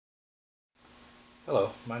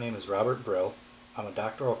Hello, my name is Robert Brill. I'm a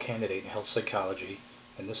doctoral candidate in health psychology,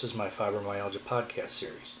 and this is my Fibromyalgia podcast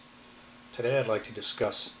series. Today I'd like to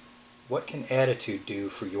discuss what can attitude do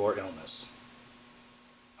for your illness.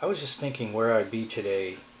 I was just thinking where I'd be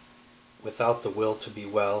today without the will to be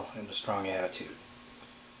well and a strong attitude.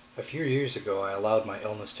 A few years ago I allowed my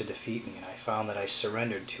illness to defeat me, and I found that I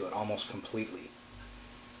surrendered to it almost completely.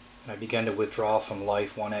 And I began to withdraw from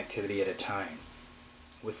life one activity at a time.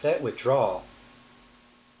 With that withdrawal,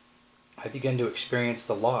 I began to experience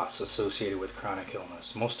the loss associated with chronic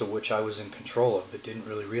illness, most of which I was in control of but didn't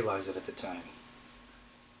really realize it at the time.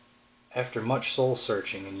 After much soul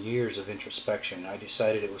searching and years of introspection, I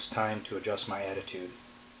decided it was time to adjust my attitude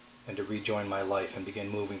and to rejoin my life and begin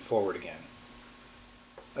moving forward again.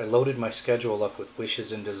 I loaded my schedule up with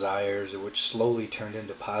wishes and desires, which slowly turned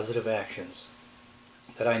into positive actions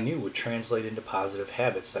that I knew would translate into positive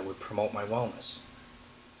habits that would promote my wellness.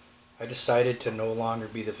 I decided to no longer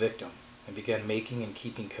be the victim and began making and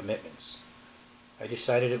keeping commitments. I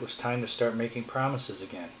decided it was time to start making promises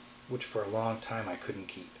again, which for a long time I couldn't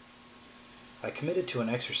keep. I committed to an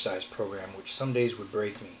exercise program which some days would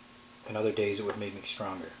break me, and other days it would make me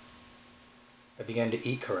stronger. I began to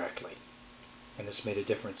eat correctly, and this made a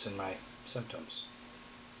difference in my symptoms.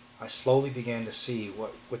 I slowly began to see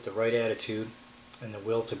what, with the right attitude and the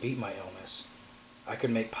will to beat my illness, I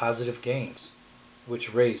could make positive gains,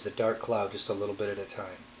 which raised the dark cloud just a little bit at a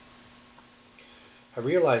time. I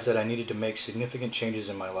realized that I needed to make significant changes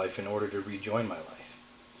in my life in order to rejoin my life.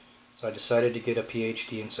 So I decided to get a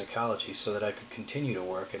Ph.D. in psychology so that I could continue to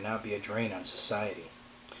work and not be a drain on society,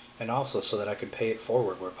 and also so that I could pay it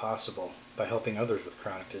forward where possible by helping others with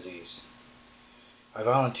chronic disease. I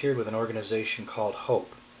volunteered with an organization called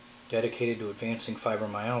H.O.P.E, dedicated to advancing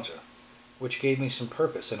fibromyalgia, which gave me some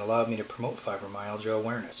purpose and allowed me to promote fibromyalgia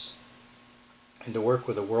awareness, and to work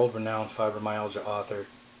with a world-renowned fibromyalgia author,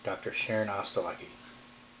 Dr. Sharon Ostolecki.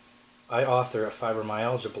 I author a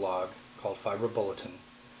fibromyalgia blog called Fibro Bulletin,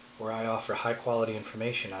 where I offer high-quality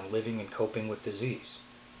information on living and coping with disease.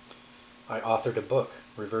 I authored a book,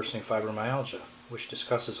 Reversing Fibromyalgia, which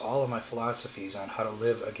discusses all of my philosophies on how to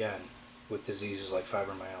live again with diseases like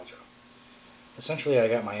fibromyalgia. Essentially, I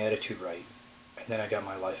got my attitude right, and then I got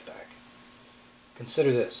my life back.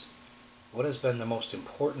 Consider this. What has been the most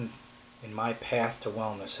important in my path to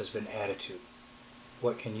wellness has been attitude.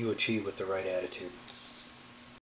 What can you achieve with the right attitude?